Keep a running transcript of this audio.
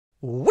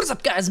What is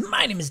up, guys?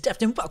 My name is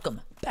Deft and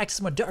welcome back to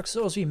some more Dark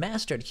Souls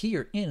Remastered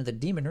here in the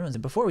Demon Ruins.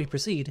 And before we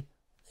proceed,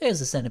 there's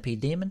the Centipede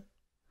Demon.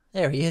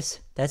 There he is.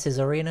 That's his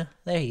arena.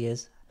 There he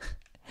is.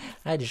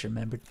 I just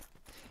remembered.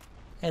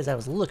 As I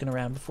was looking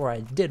around before I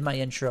did my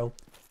intro,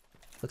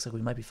 looks like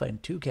we might be fighting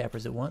two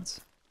cappers at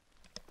once.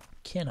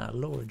 Can I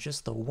lure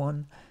just the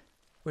one?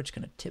 We're just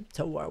gonna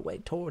tiptoe our way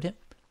toward him.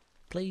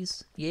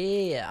 Please?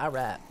 Yeah,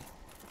 alright.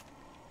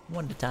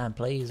 One at a time,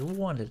 please.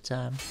 One at a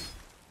time.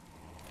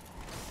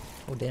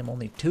 Oh damn,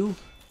 only two?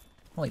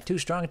 Only two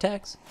strong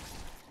attacks?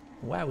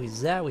 Wowie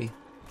zowie.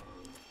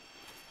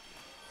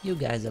 You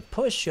guys are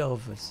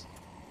pushovers.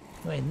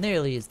 You ain't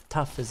nearly as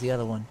tough as the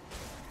other one.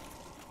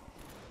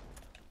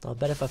 I'll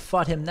bet if I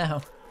fought him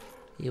now,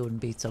 he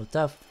wouldn't be so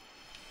tough.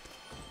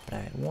 But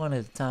alright, one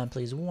at a time,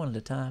 please. One at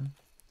a time.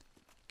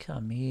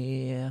 Come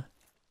here.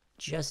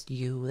 Just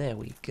you. There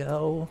we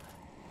go.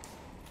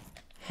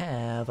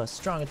 Have a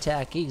strong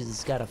attack.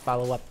 He's got a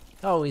follow-up.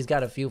 Oh, he's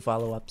got a few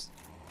follow-ups.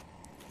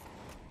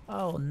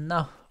 Oh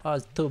no, oh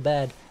it's too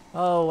bad.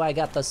 Oh, I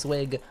got the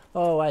swig.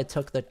 Oh, I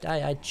took the,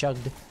 I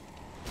chugged.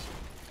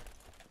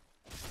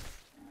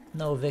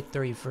 No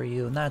victory for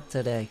you, not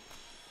today.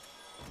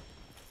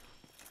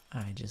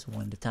 Alright, just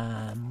one at a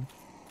time.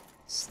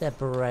 Step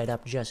right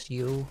up, just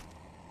you.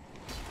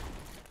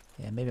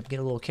 Yeah, maybe I'm getting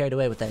a little carried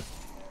away with that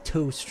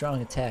two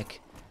strong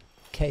attack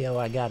KO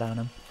I got on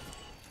him.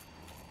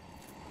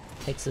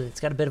 It's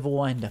got a bit of a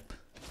wind up.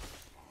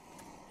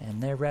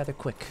 And they're rather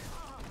quick.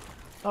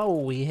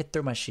 Oh, he hit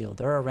through my shield,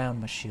 or around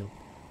my shield.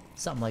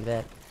 Something like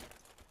that.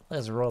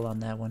 Let's roll on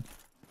that one.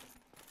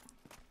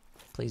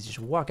 Please just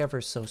walk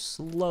ever so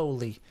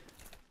slowly.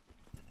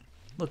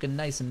 Looking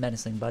nice and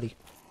menacing, buddy.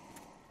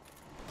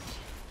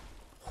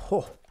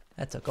 Oh,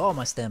 that took all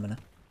my stamina.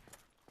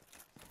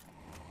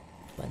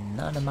 But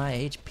none of my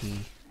HP.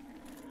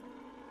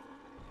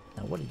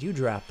 Now, what did you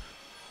drop?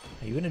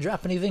 Are you gonna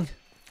drop anything?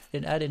 I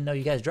didn't know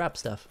you guys dropped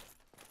stuff.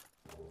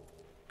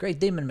 Great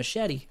Demon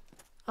Machete.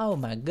 Oh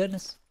my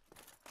goodness.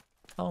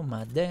 Oh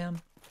my damn.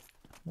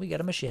 We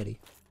got a machete.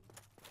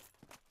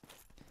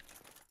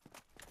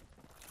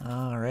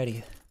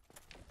 Alrighty.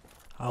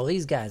 All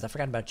these guys, I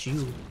forgot about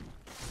you.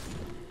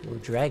 Little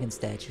dragon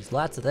statues,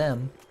 lots of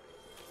them.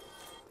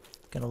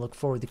 Gonna look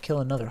forward to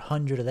killing another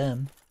 100 of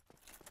them.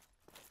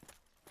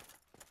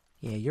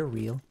 Yeah, you're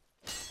real.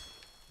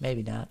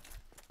 Maybe not.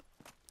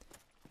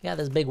 Yeah,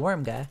 this big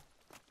worm guy.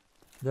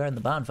 Guarding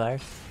the bonfire.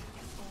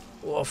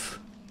 Woof.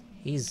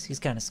 He's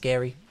kind of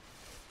scary.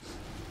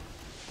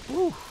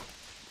 Woo.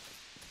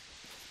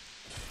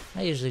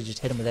 I usually just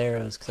hit him with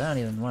arrows because I don't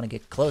even want to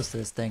get close to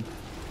this thing.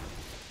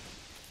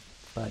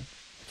 But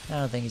I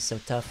don't think he's so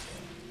tough.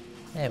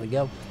 There we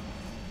go.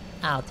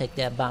 I'll take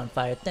that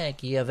bonfire.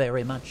 Thank you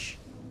very much.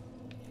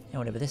 And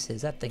whatever this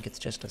is, I think it's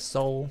just a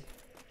soul.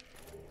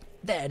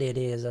 That it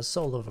is, a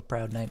soul of a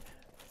proud knight.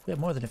 We have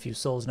more than a few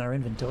souls in our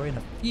inventory and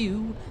a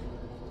few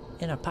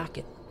in our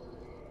pocket.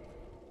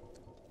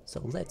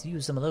 So let's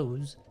use some of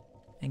those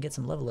and get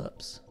some level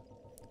ups.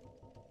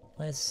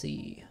 Let's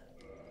see.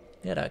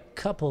 Got a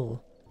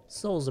couple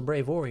Souls of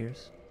Brave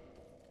Warriors.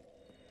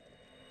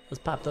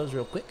 Let's pop those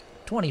real quick.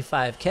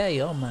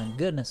 25k, oh my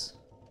goodness.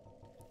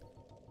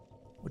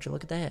 Would you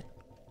look at that?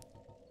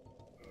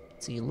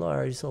 Let's see,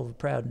 large Soul of a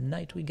Proud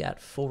Knight. We got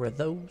 4 of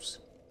those.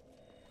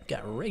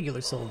 Got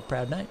regular Soul of a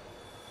Proud Knight.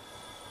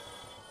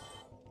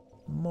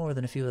 More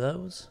than a few of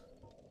those.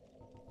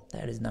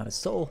 That is not a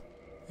soul.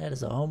 That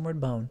is a homeward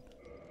bone.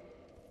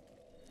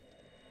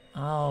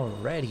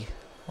 Alrighty.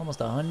 Almost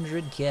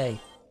 100k.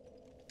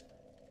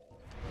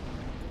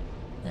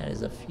 That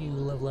is a few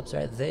level ups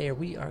right there.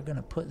 We are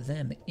gonna put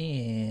them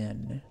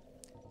in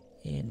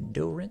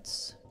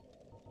endurance.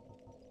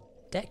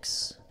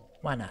 Dex.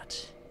 Why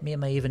not? Me and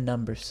my even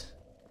numbers.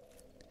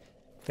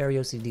 Very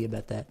OCD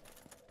about that.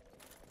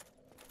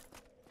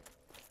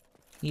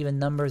 Even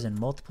numbers and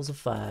multiples of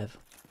 5.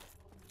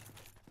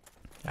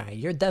 Alright,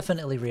 you're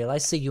definitely real. I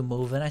see you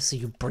moving. I see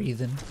you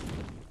breathing.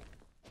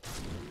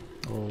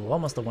 Oh,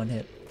 almost a one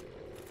hit.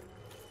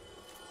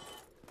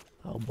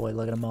 Oh boy,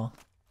 look at them all.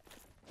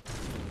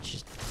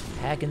 Just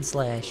hack and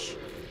slash.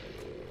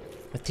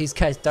 With these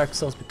guys, Dark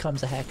Souls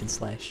becomes a hack and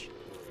slash.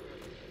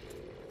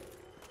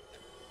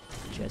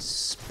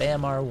 Just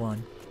spam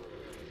R1.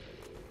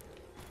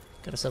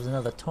 Got ourselves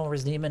another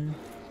Taurus demon.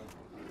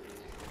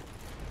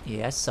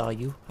 Yeah, I saw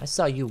you. I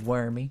saw you,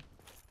 wormy.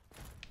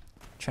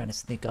 Trying to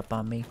sneak up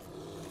on me.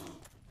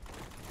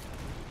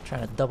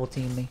 Trying to double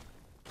team me.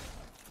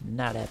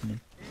 Not happening.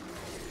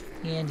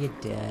 And you're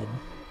dead.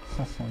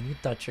 Oh, you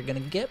thought you were gonna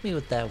get me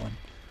with that one.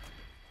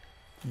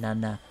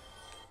 Nah.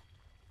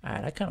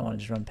 Alright, I kinda wanna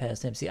just run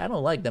past him. See, I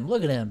don't like them.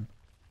 Look at him.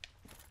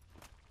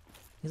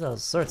 He's all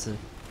sorts of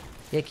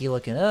icky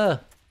looking. No.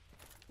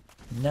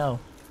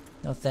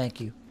 No,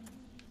 thank you.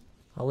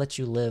 I'll let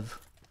you live.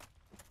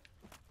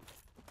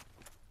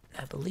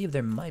 I believe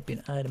there might be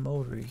an item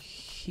over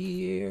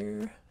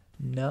here.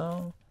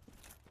 No.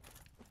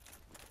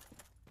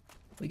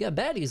 We got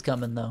baddies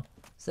coming though.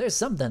 So there's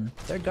something.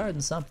 They're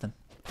guarding something.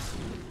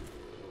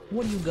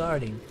 What are you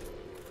guarding?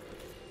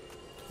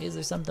 Is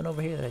there something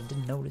over here that I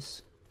didn't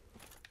notice?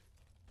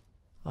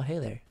 Oh, hey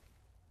there.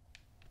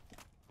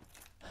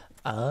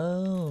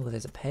 Oh,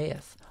 there's a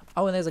path.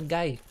 Oh, and there's a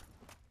guy.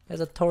 There's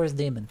a Taurus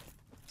demon.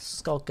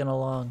 Skulking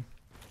along.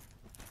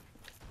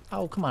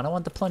 Oh, come on. I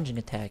want the plunging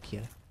attack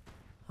here.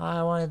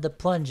 I wanted the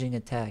plunging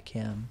attack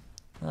him.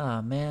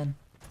 Ah, man.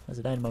 There's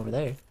an item over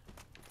there.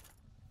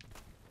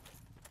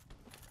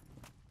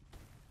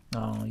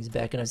 Oh, he's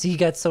backing us. He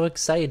got so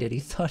excited. He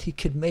thought he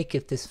could make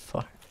it this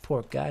far.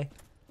 Poor guy.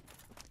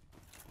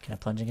 Can I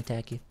plunging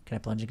attack you? Can I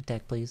plunging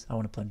attack, please? I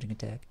want a plunging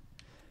attack.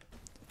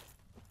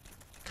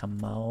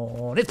 Come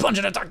on. It's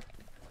plunging attack!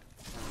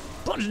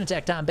 Plunging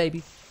attack time,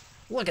 baby.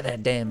 Look at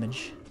that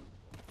damage.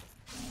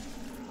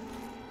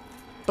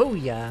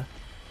 Booyah.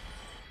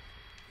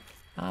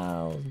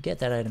 I'll get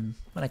that item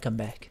when I come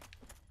back.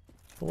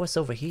 But what's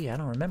over here? I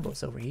don't remember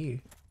what's over here.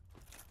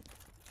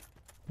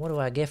 What do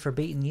I get for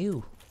beating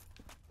you?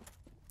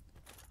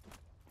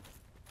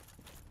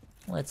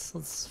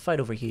 Let's fight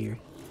over here.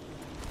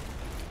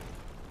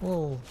 A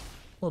little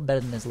better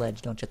than this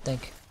ledge, don't you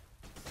think?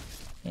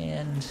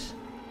 And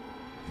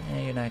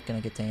you're not gonna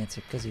get to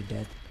answer because you're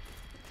dead.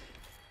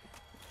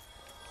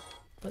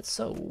 But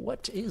so,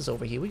 what is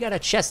over here? We got a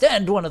chest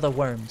and one of the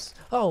worms.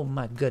 Oh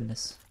my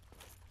goodness.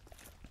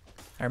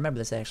 I remember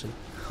this actually.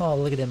 Oh,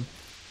 look at him.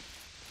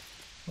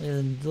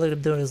 Look at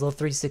him doing his little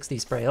 360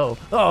 spray. Oh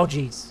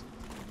jeez.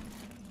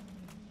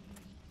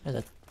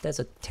 That's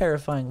a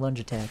terrifying lunge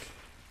attack.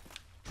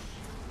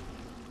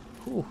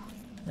 Whew.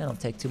 That don't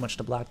take too much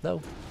to block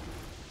though.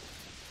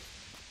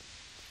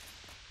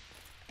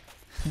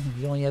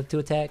 You only have 2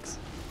 attacks?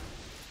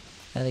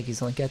 I think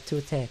he's only got 2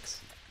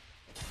 attacks.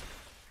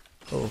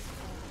 Oh.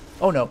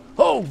 Oh no.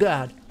 Oh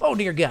god. Oh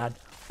dear god.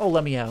 Oh,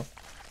 let me out.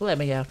 Let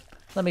me out.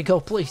 Let me go,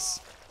 please.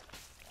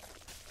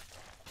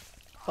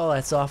 Oh,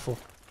 that's awful.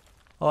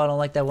 Oh, I don't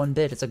like that one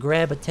bit. It's a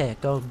grab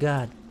attack. Oh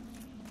god.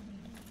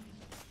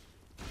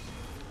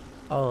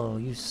 Oh,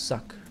 you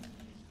suck.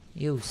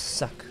 You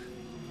suck.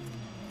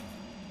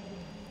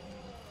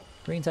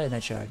 Green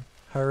Titanite Shard.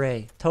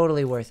 Hooray.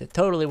 Totally worth it.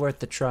 Totally worth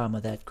the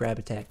trauma that grab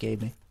attack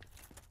gave me.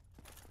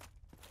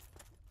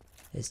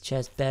 This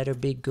chest better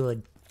be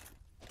good.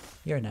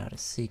 You're not a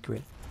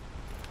secret.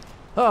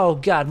 Oh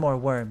god, more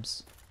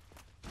worms.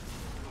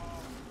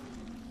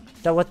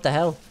 Oh, what the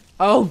hell?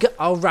 Oh god,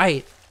 oh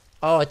right.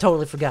 Oh, I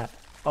totally forgot.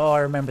 Oh, I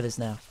remember this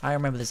now. I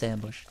remember this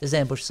ambush. This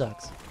ambush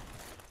sucks.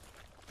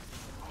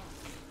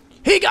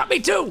 He got me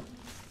too!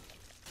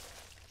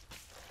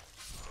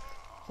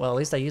 Well, at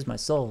least I used my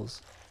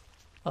souls.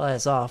 Oh,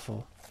 that's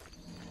awful.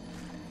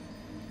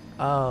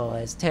 Oh,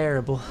 that's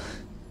terrible.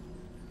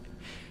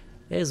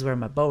 This is where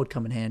my bow would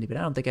come in handy, but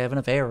I don't think I have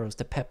enough arrows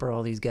to pepper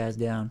all these guys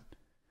down.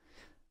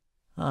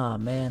 Oh,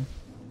 man.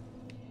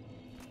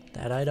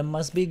 That item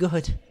must be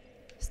good.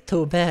 It's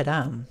too bad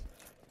I'm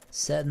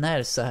setting that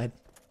aside.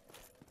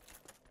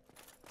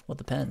 Well,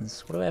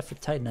 depends. What do I have for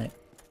Titanite?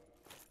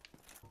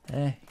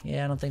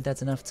 Yeah, I don't think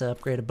that's enough to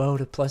upgrade a bow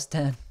to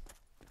 +10.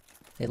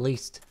 At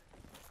least.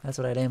 That's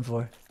what I'd aim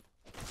for.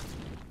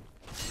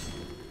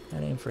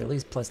 I'd aim for at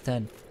least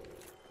 +10.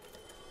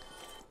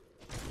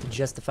 To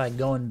justify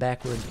going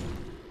backward.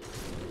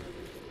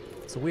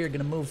 So we're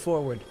gonna move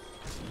forward.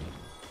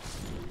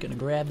 Gonna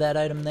grab that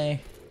item there.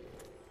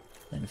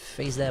 Then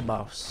face that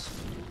boss.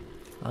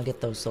 I'll get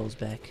those souls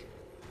back.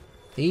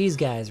 These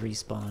guys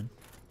respawn.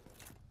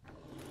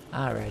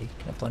 Alrighty,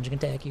 can I plunging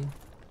attack you?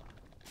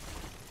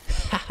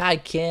 I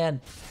can!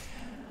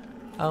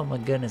 Oh my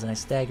goodness, and I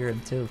stagger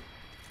him too.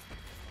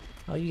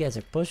 Oh, you guys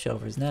are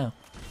pushovers now.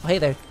 Oh, hey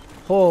there.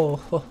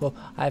 Oh,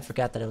 I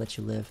forgot that I let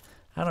you live.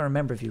 I don't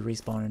remember if you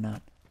respawn or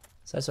not.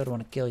 So I sort of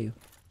want to kill you.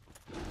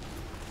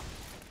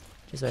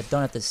 Just so I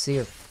don't have to see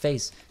your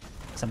face.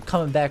 Because I'm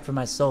coming back for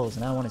my souls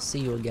and I want to see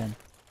you again.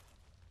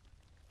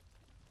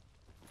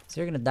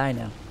 So you're going to die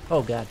now.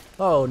 Oh god.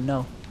 Oh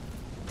no.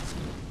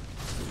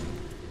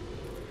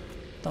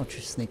 Don't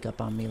you sneak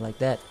up on me like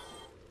that.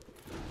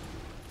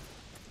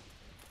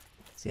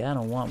 See, I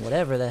don't want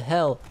whatever the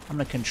hell. I'm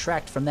going to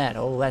contract from that.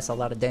 Oh, that's a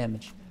lot of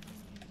damage.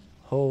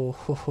 Oh,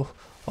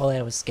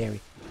 that was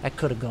scary. That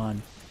could have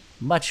gone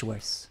much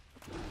worse.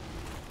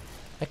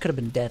 That could have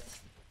been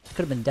death.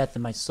 Could have been death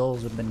and my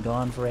souls would have been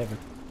gone forever.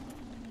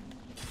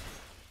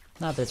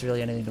 Not that it's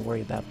really anything to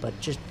worry about, but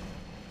just...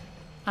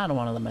 I don't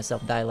want to let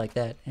myself die like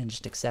that and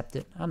just accept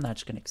it. I'm not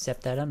just going to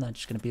accept that. I'm not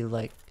just going to be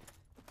like,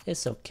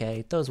 it's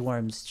okay. Those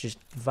worms just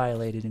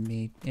violated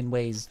me in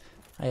ways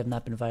I have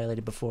not been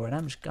violated before,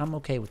 and I'm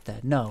okay with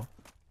that. No,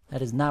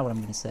 that is not what I'm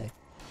going to say.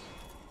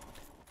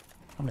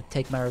 I'm going to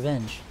take my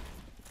revenge.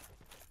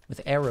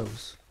 With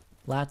arrows.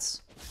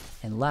 Lots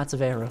and lots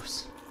of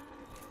arrows.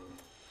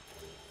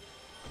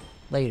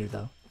 Later,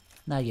 though.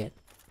 Not yet.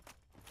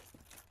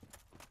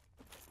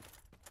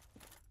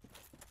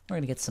 We're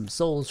gonna get some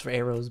souls for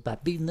arrows by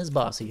beating this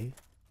boss here.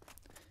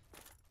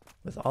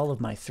 With all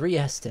of my 3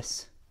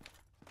 Estus.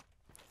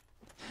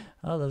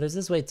 Oh, there's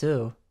this way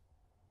too.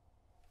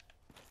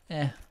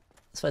 Let's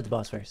fight the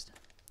boss first.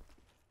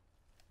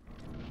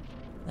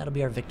 That'll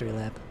be our victory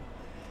lap.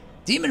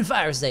 Demon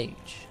Fire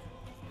Sage!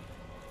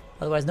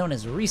 Otherwise known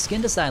as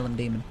Reskinned Asylum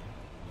Demon.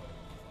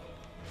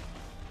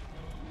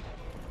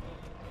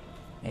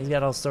 He's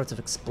got all sorts of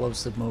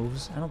explosive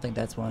moves. I don't think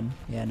that's one.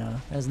 Yeah, no,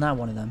 that's not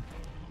one of them.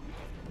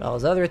 But all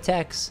his other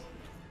attacks,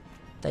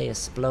 they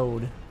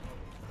explode.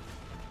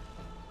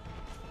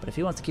 But if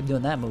he wants to keep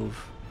doing that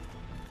move,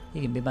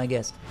 he can be my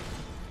guest.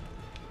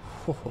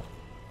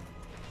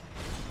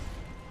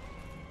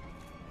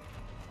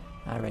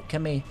 Alright,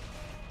 come here.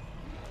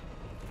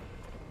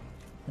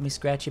 Let me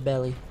scratch your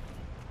belly.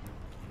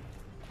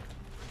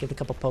 Give it a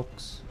couple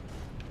pokes.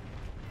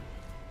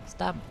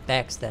 Stop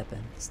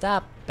backstepping.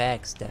 Stop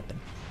backstepping.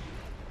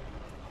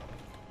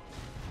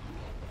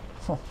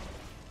 Oh,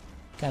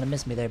 kind of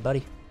missed me there,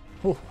 buddy.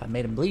 Oh, I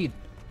made him bleed.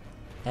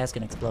 That's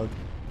gonna explode.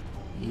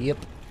 Yep.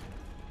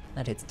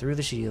 That hits through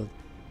the shield.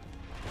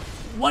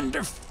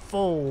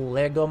 Wonderful!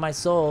 There go my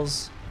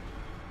souls.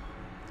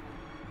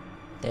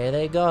 There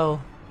they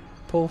go.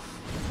 Poof.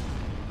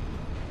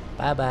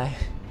 Bye-bye.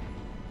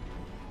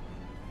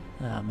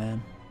 Oh,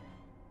 man.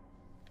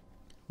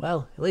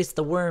 Well, at least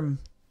the wormy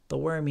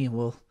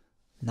will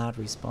not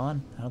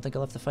respawn. I don't think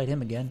I'll have to fight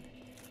him again.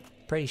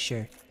 Pretty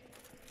sure.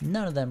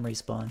 None of them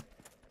respawn.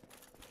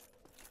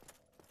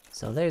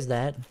 So there's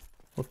that.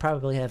 We'll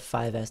probably have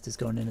 5 Estus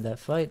going into that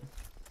fight.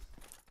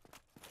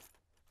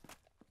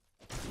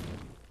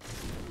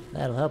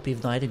 That'll help,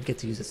 even though I didn't get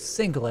to use a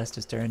single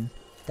Estus turn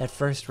that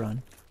first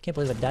run. Can't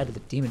believe I died to the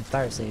Demon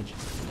Fire Sage.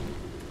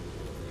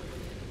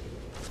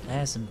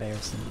 That's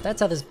embarrassing.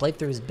 That's how this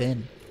playthrough has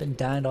been. Been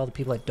dying to all the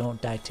people I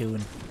don't die to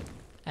and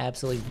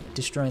absolutely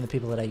destroying the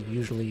people that I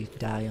usually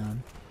die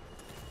on.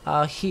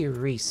 Ah, he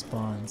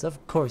respawns.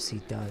 Of course he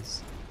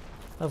does.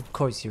 Of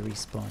course you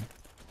respawn.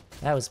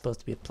 That was supposed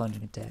to be a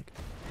plunging attack.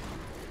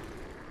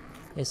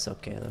 It's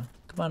okay though.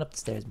 Come on up the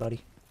stairs,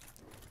 buddy.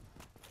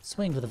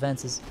 Swing for the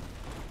fences.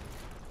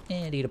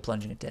 And eat a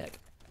plunging attack.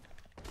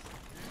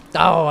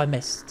 Oh, I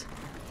missed.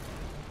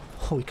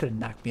 Oh, he could have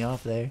knocked me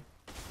off there.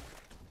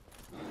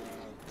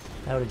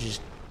 That would have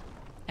just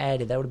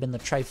added. That would have been the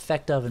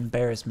trifecta of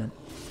embarrassment.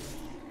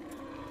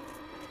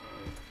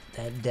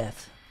 That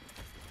death.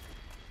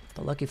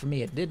 But lucky for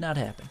me, it did not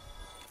happen.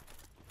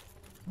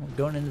 We're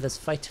going into this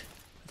fight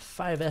with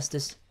 5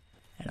 Estus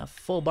and a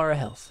full bar of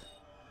health.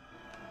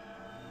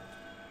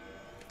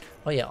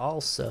 Oh yeah,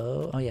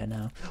 also... Oh yeah,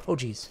 no. Oh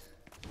jeez.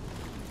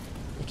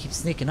 They keep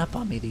sneaking up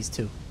on me, these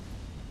two.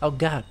 Oh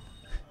god.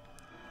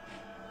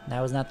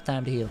 Now is not the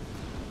time to heal.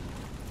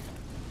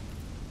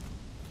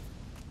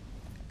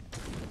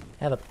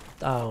 Have a...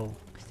 Oh.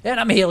 And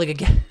I'm healing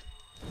again.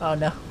 Oh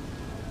no.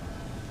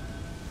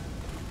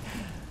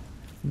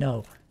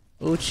 No.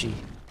 Uchi.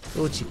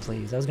 Uchi,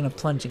 please. I was gonna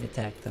plunging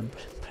attack them,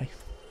 but I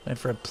went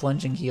for a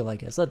plunging heal, I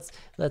guess.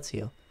 Let's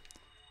heal.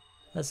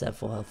 Let's have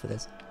full health for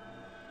this.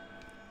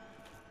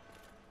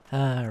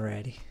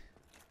 Alrighty.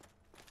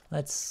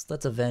 Let's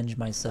avenge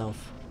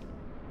myself.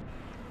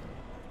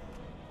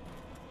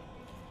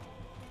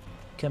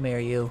 Come here,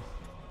 you.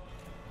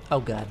 Oh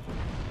god.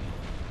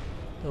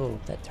 Oh,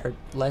 that hurt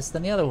less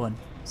than the other one,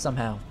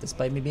 somehow,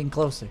 despite me being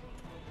closer.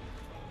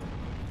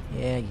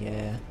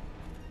 Yeah.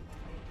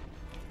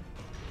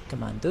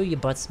 Come on, do your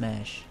butt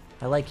smash.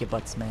 I like your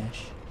butt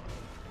smash.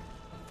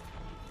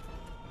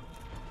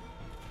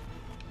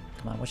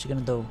 Come on, what's she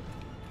gonna do?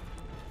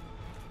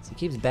 So he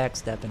keeps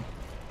backstepping.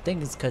 I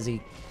think it's because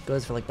he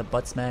goes for like the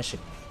butt smash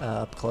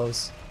up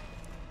close.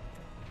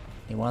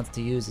 He wants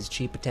to use his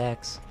cheap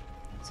attacks.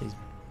 So he's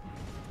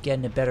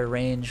getting a better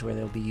range where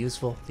they'll be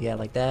useful. Yeah,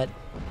 like that.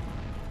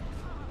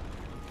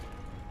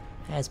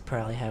 That's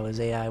probably how his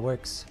AI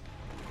works.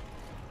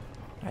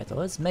 Alright, so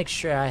let's make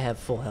sure I have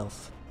full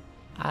health.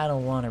 I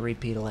don't want to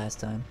repeat it last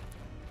time.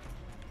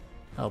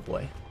 Oh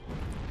boy.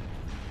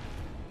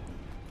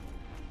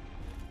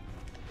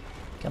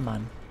 Come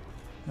on.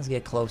 Let's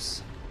get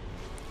close.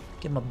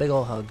 Give him a big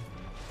ol' hug.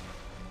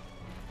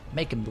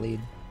 Make him bleed.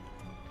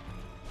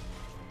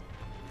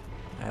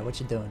 Alright, what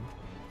you doing?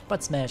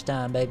 Butt smash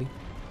time, baby.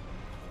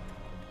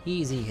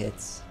 Easy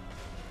hits.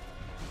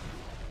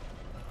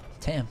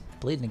 Damn,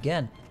 bleeding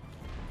again.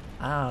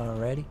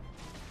 Alrighty.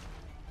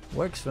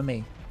 Works for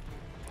me.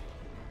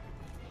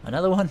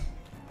 Another one?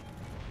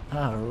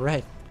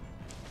 Alright.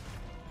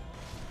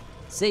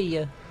 See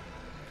ya.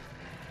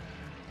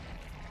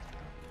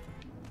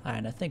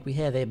 Alright, I think we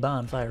have a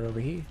bonfire over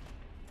here.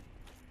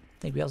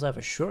 I think we also have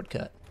a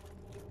shortcut.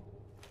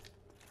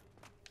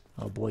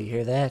 Oh boy, you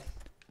hear that?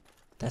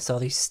 That's all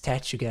these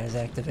statue guys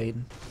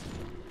activating.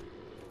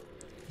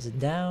 Is it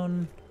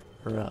down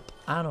or up?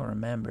 I don't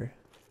remember.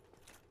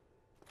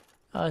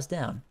 Oh, it's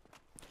down.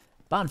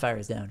 Bonfire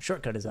is down.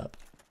 Shortcut is up.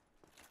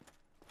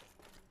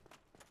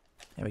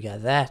 There we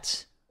got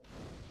that.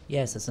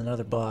 Yes, that's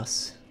another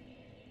boss.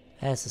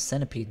 That's the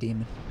centipede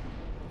demon.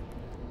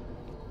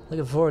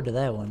 Looking forward to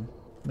that one.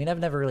 I mean, I've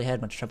never really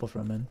had much trouble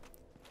from him.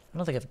 I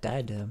don't think I've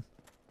died to him.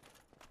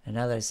 And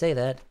now that I say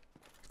that,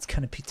 it's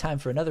gonna be time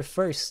for another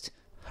first.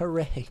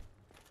 Hooray.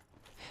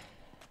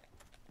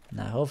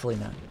 Nah, hopefully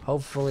not.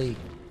 Hopefully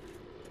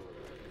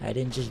I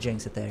didn't just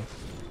jinx it there.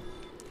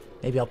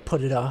 Maybe I'll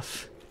put it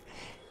off.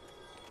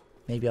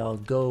 Maybe I'll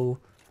go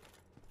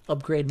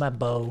upgrade my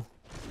bow,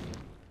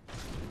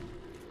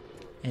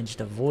 and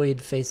just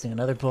avoid facing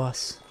another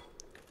boss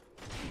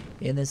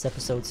in this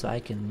episode so I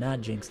can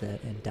not jinx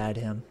that and die to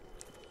him.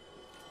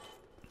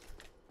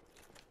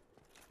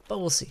 But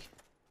we'll see.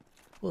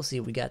 We'll see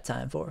what we got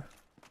time for.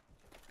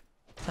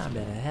 Time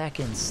to hack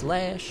and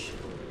slash.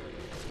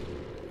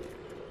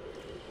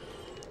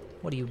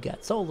 What do you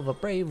got? Soul of a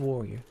brave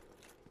warrior.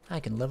 I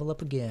can level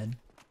up again.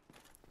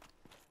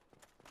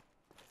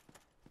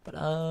 But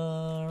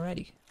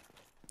alrighty.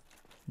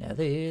 Now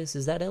this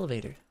is that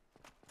elevator.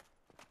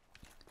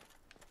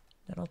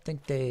 I don't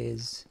think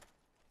there's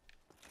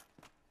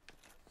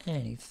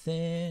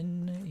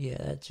anything. Yeah,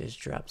 that just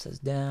drops us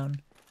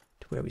down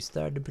to where we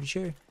started, I'm pretty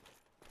sure.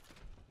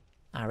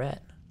 Alright,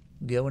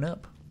 going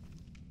up.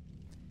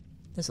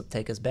 This will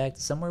take us back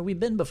to somewhere we've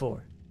been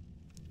before.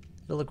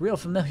 It'll look real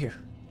familiar.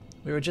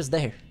 We were just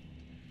there.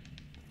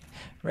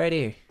 Right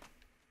here.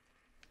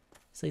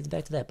 This leads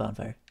back to that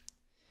bonfire.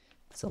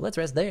 So let's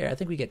rest there. I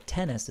think we get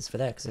 10 Estus for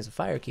that because there's a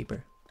fire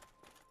keeper.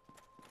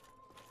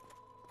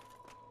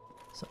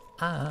 So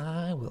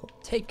I will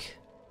take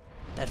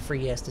that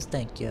free Estus.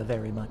 Thank you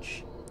very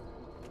much.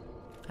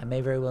 I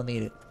may very well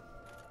need it.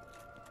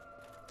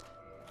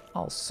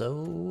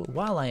 Also,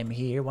 while I am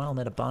here, while I'm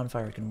at a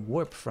bonfire I can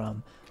warp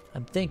from,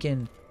 I'm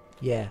thinking,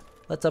 yeah,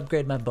 let's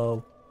upgrade my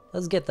bow.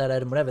 Let's get that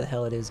item, whatever the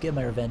hell it is, get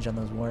my revenge on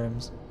those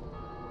worms.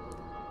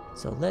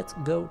 So let's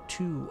go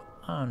to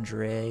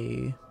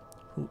Andre,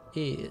 who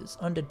is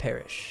Undead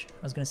Parish.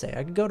 I was going to say,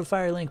 I could go to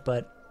Firelink,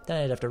 but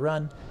then I'd have to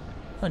run.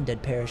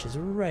 Undead Parish is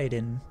right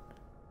in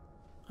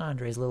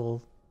Andre's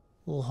little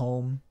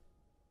home.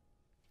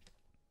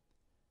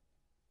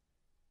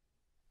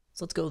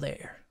 So let's go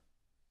there.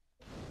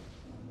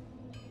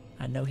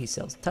 I know he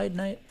sells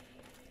Titanite.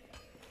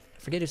 I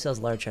forget who sells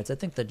large shards. I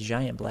think the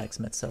giant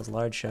blacksmith sells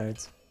large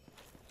shards.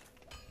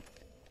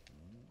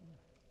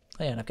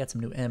 Oh yeah, and I've got some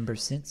new ember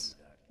since.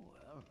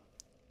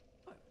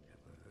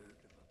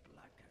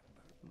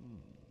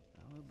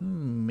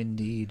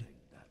 Indeed.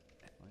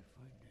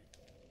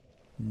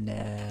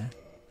 Nah,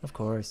 of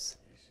course.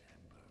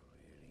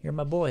 You're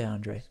my boy,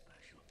 Andre.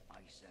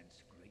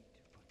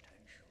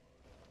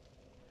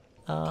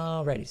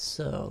 Alrighty,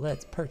 so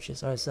let's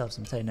purchase ourselves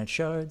some Titanite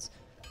shards.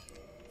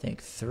 I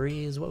think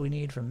 3 is what we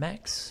need for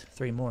max.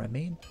 3 more, I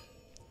mean.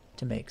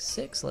 To make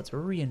 6, let's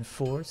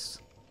reinforce.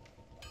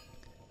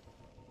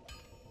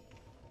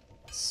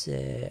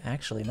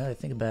 Actually, now that I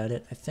think about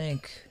it, I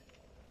think...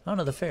 Oh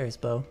no, the Ferris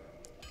bow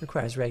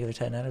requires regular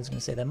Titanite. I was going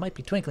to say that might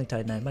be Twinkling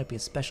Titanite, might be a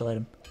special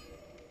item.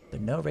 But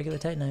no, regular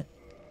Titanite.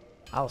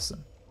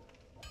 Awesome.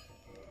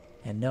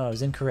 And no, I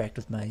was incorrect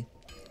with my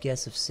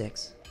guess of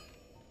 6.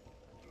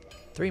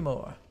 3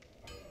 more.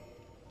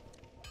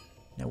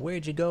 Now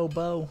where'd you go,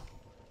 bow?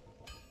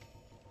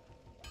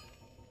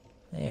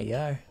 There you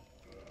are.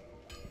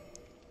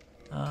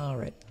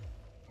 Alright.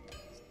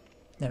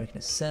 Now we can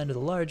ascend to the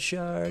large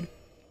shard.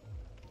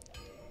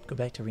 Go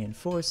back to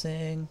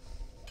reinforcing.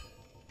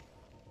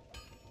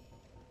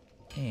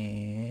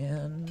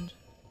 And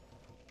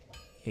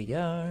here you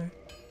are.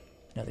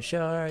 Another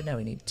shard. Now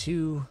we need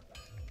 2.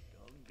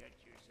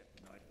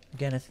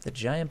 Again, I think the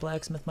giant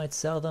blacksmith might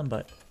sell them,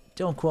 but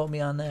don't quote me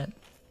on that.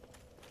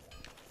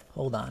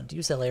 Hold on. Do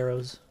you sell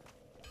arrows?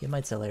 You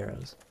might sell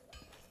arrows.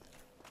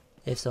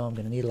 If so, I'm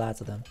going to need lots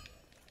of them.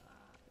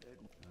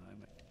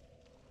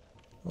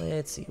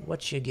 Let's see.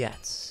 What you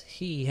got?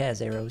 He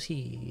has arrows.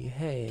 He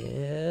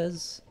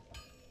has...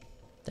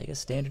 I guess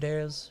standard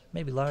arrows?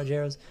 Maybe large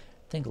arrows?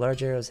 I think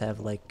large arrows have,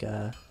 like,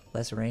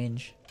 less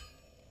range.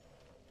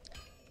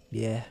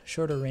 Yeah,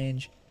 shorter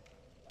range.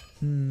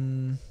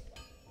 I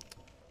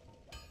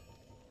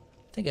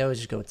think I always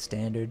just go with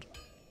standard.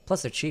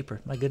 Plus they're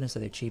cheaper. My goodness, are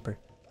they cheaper.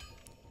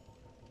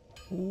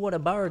 What a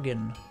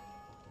bargain.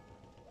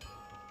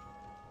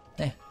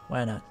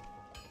 Why not?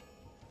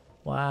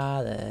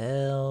 Why the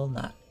hell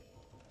not?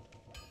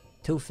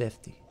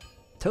 250.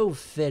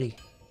 250.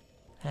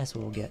 That's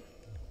what we'll get.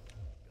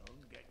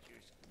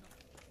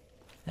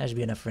 That should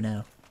be enough for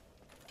now.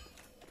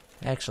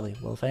 Actually,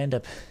 well, if I end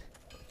up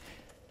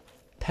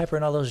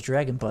peppering all those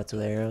dragon butts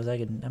with arrows,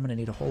 I'm gonna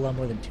need a whole lot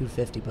more than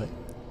 250, but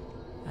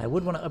I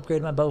would want to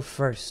upgrade my bow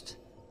first.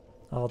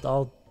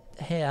 I'll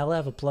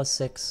have a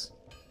 +6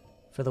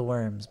 for the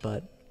worms,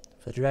 but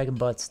for the dragon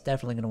butts,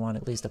 definitely gonna want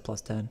at least a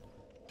 +10.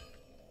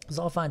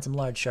 So I'll find some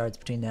large shards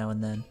between now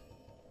and then.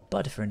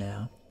 But for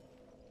now,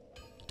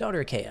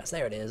 Daughter of Chaos,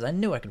 there it is. I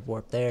knew I could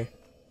warp there.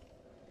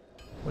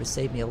 Would have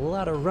saved me a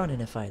lot of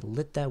running if I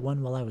lit that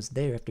one while I was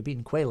there after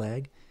beating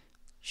Quelaag.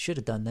 Should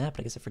have done that,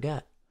 but I guess I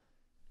forgot.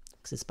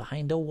 Because it's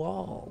behind a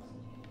wall.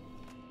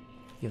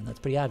 Even though it's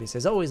pretty obvious.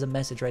 There's always a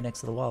message right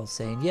next to the wall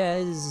saying, yeah,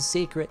 this is a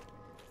secret.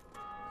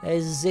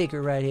 There's a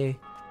secret right here.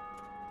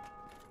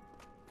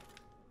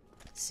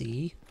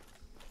 See?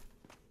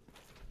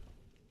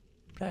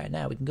 Alright,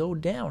 now we can go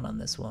down on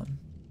this one.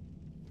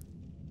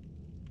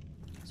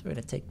 So we're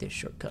going to take this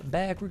shortcut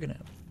back. We're going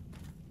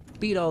to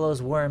beat all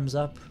those worms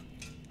up.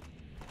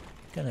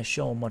 Gonna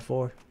show them what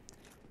for.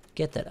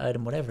 Get that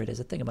item, whatever it is.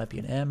 I think it might be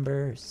an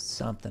ember or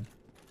something.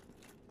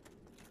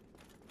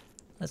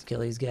 Let's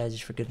kill these guys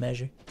just for good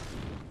measure.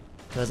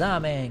 Cause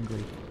I'm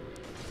angry.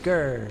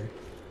 Grr.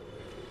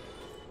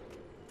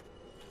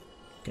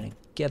 Gonna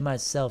get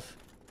myself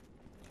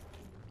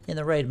in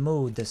the right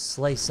mood to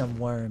slay some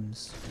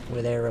worms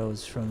with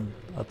arrows from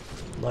a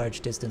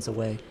large distance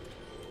away.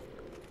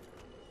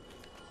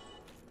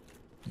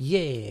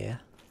 Yeah.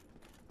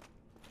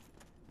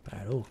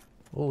 Alright,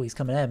 oh, he's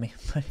coming at me.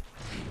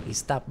 He's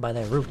stopped by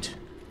that root.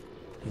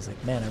 He's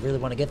like, man, I really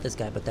want to get this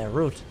guy, but that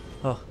root,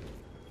 oh,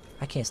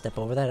 I can't step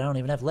over that. I don't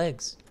even have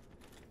legs.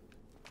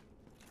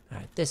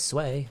 Alright, this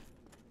way.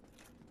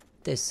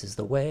 This is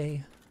the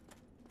way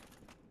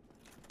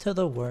to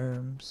the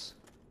worms.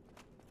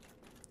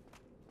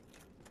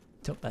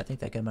 I think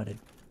that guy might have...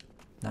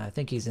 Nah, I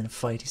think he's in a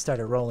fight. He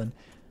started rolling.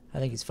 I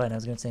think he's fighting. I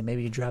was going to say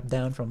maybe you drop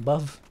down from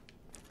above.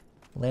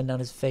 Land on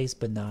his face,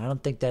 but no, I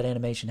don't think that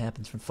animation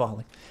happens from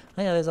falling.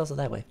 Oh yeah, there's also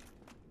that way.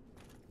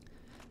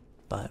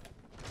 But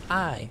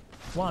I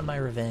want my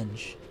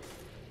revenge.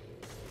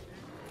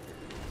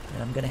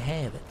 And I'm going to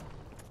have it.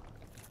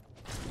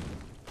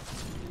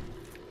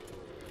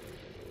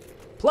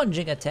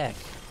 Plunging attack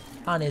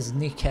on his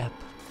kneecap.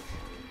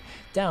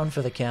 Down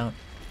for the count.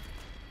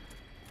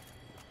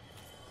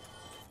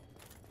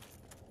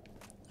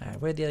 Alright,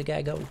 where'd the other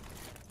guy go?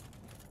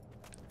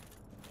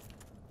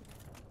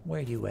 Where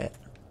you at?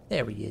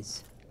 There he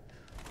is.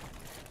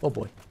 Oh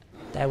boy.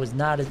 That was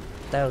not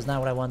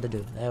what I wanted to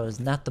do. That was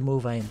not the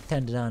move I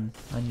intended on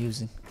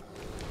using.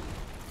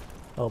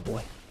 Oh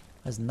boy.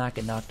 Let's not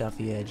get knocked off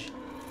the edge.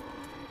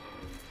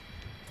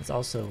 Let's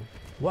also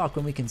walk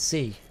when we can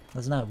see.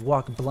 Let's not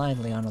walk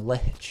blindly on a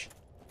ledge.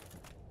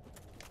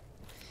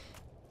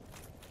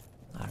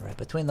 Alright,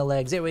 between the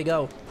legs, here we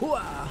go.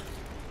 Hooah!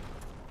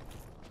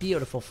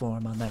 Beautiful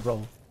form on that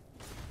roll.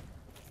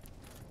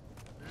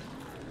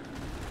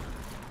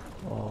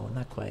 Oh,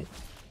 not quite.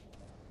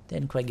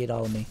 Didn't quite get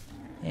all of me.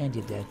 And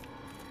you're dead.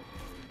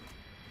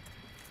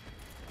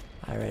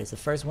 Alright, is the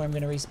first worm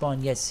gonna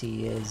respawn? Yes,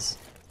 he is.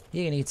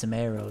 You're gonna eat some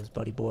arrows,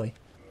 buddy boy.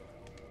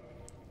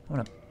 I'm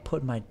gonna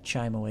put my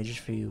chime away just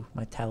for you,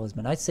 my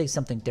talisman. I say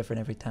something different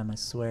every time, I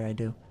swear I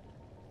do.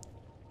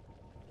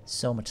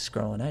 So much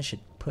scrolling. I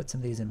should put some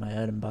of these in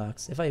my item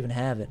box. If I even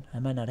have it. I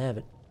might not have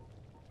it.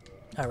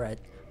 Alright.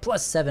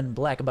 +7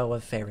 black bow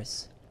of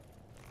Ferris.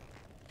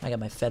 I got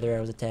my feather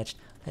arrows attached.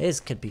 This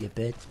could be a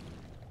bit.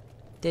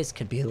 This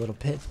could be a little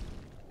bit.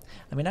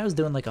 I mean, I was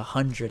doing like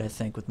 100, I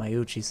think, with my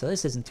Uchi, so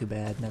this isn't too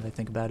bad now that I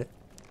think about it.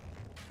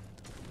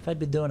 If I'd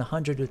been doing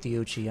 100 with the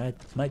Uchi, I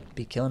might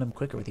be killing him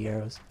quicker with the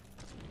arrows.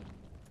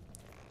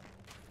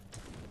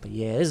 But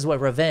yeah, this is what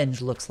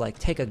revenge looks like.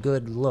 Take a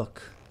good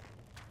look.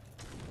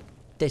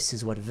 This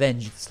is what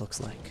vengeance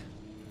looks like.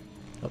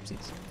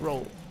 Oopsies.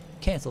 Roll.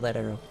 Cancel that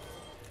arrow.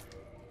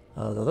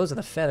 Although those are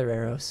the feather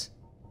arrows.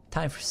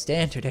 Time for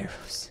standard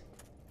arrows.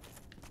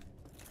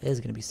 It is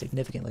going to be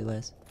significantly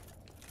less.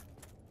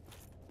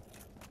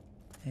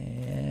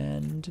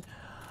 And...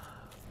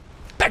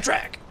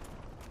 backtrack!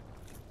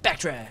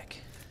 Backtrack!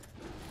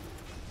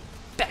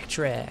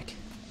 Backtrack!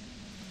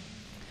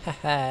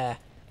 Haha!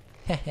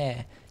 Haha!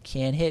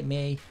 Can't hit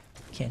me.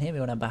 Can't hit me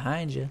when I'm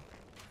behind you.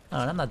 Oh,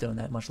 and I'm not doing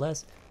that much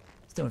less.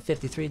 It's doing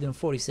 53, doing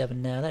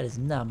 47 now. That is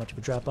not much of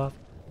a drop off.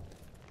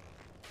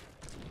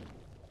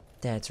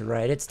 That's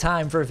right. It's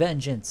time for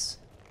vengeance.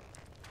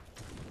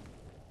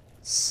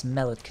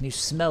 Smell it. Can you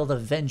smell the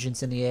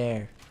vengeance in the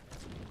air?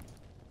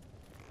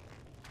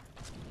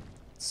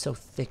 It's so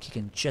thick you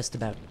can just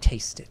about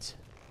taste it.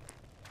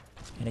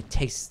 And it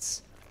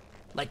tastes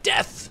like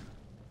death!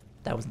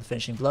 That wasn't the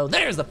finishing blow.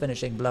 There's the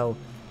finishing blow!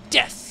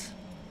 Death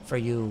for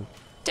you.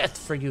 Death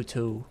for you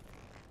too.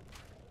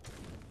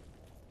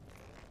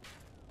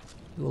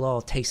 You will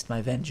all taste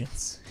my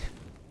vengeance.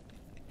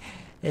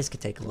 This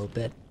could take a little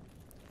bit.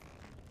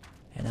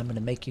 And I'm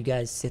gonna make you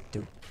guys sit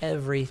through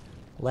every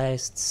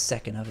last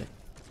second of it.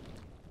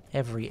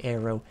 Every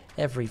arrow,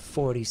 every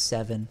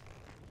 47.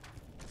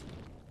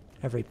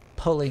 Every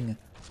pulling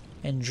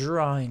and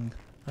drawing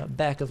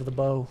back of the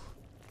bow.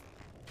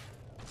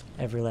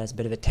 Every last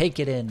bit of it. Take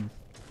it in.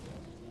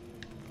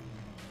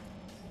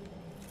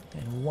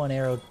 And one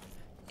arrow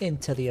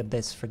into the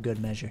abyss for good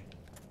measure.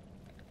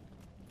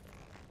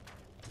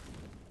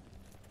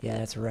 Yeah,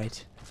 that's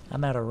right.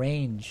 I'm out of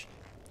range.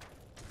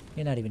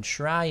 You're not even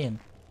trying.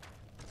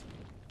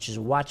 Just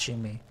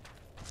watching me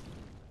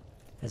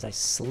as I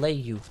slay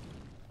you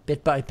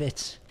bit by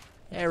bit,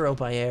 arrow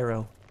by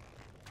arrow,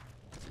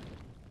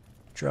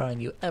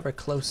 drawing you ever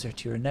closer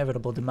to your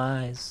inevitable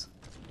demise.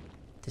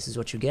 This is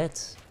what you get.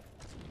 This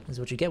is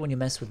what you get when you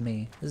mess with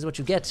me. This is what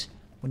you get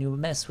when you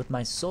mess with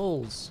my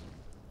souls.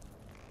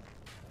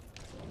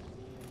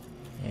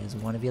 There's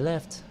one of you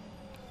left.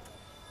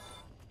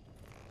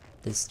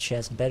 This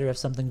chest better have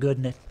something good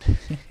in it.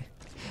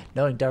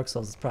 Knowing Dark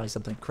Souls is probably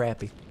something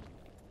crappy.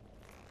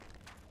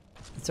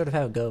 That's sort of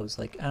how it goes.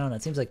 Like, I don't know,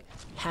 it seems like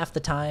half the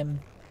time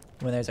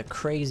when there's a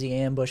crazy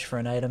ambush for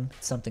an item,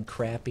 it's something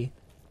crappy.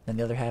 Then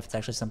the other half, it's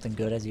actually something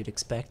good, as you'd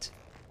expect.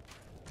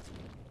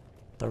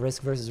 The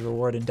risk versus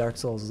reward in Dark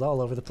Souls is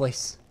all over the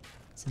place.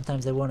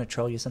 Sometimes they want to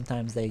troll you,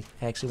 sometimes they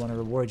actually want to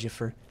reward you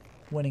for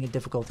winning a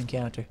difficult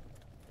encounter.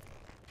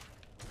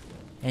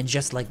 And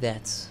just like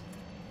that,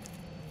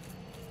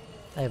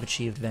 I have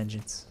achieved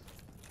vengeance.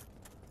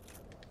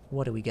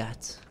 What do we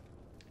got?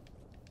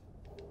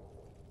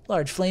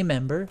 Large flame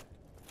ember.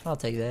 I'll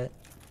take that.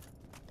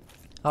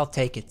 I'll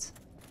take it.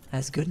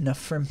 That's good enough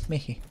for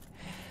me.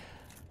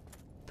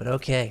 But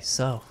okay,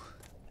 so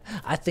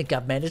I think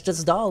I've managed to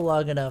stall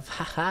long enough.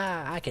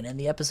 Haha, I can end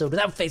the episode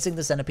without facing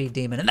the centipede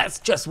demon, and that's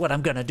just what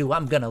I'm gonna do.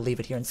 I'm gonna leave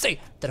it here and say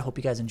that I hope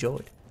you guys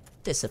enjoyed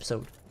this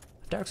episode of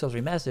Dark Souls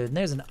Remastered. And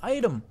there's an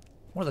item.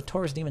 One of the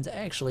Taurus demons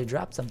actually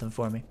dropped something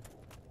for me.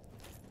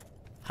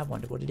 I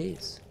wonder what it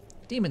is.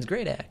 Demon's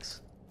Great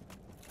Axe.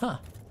 Huh.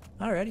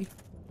 Alrighty.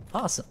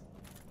 Awesome.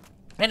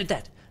 And at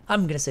that,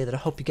 I'm gonna say that I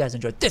hope you guys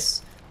enjoyed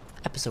this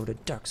episode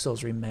of Dark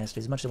Souls Remastered.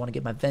 As much as I want to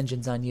get my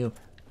vengeance on you,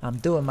 I'm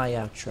doing my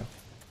outro.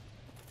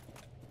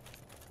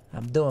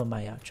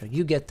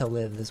 You get to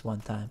live this one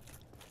time.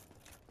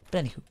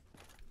 But anywho,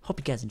 hope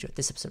you guys enjoyed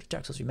this episode of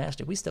Dark Souls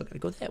Remastered. We still gotta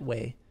go that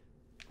way.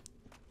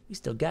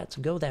 So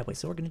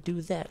we're gonna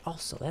do that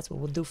also. That's what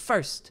we'll do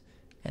first.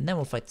 And then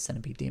we'll fight the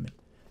centipede demon.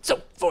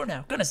 So, for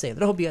now, gonna say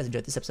that I hope you guys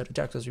enjoyed this episode of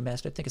Dark Souls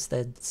Remastered. I think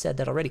I said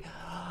that already.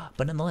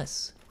 But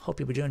nonetheless, hope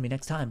you'll be joining me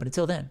next time. But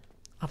until then,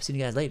 I'll be seeing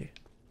you guys later.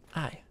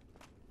 I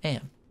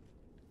am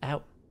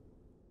out.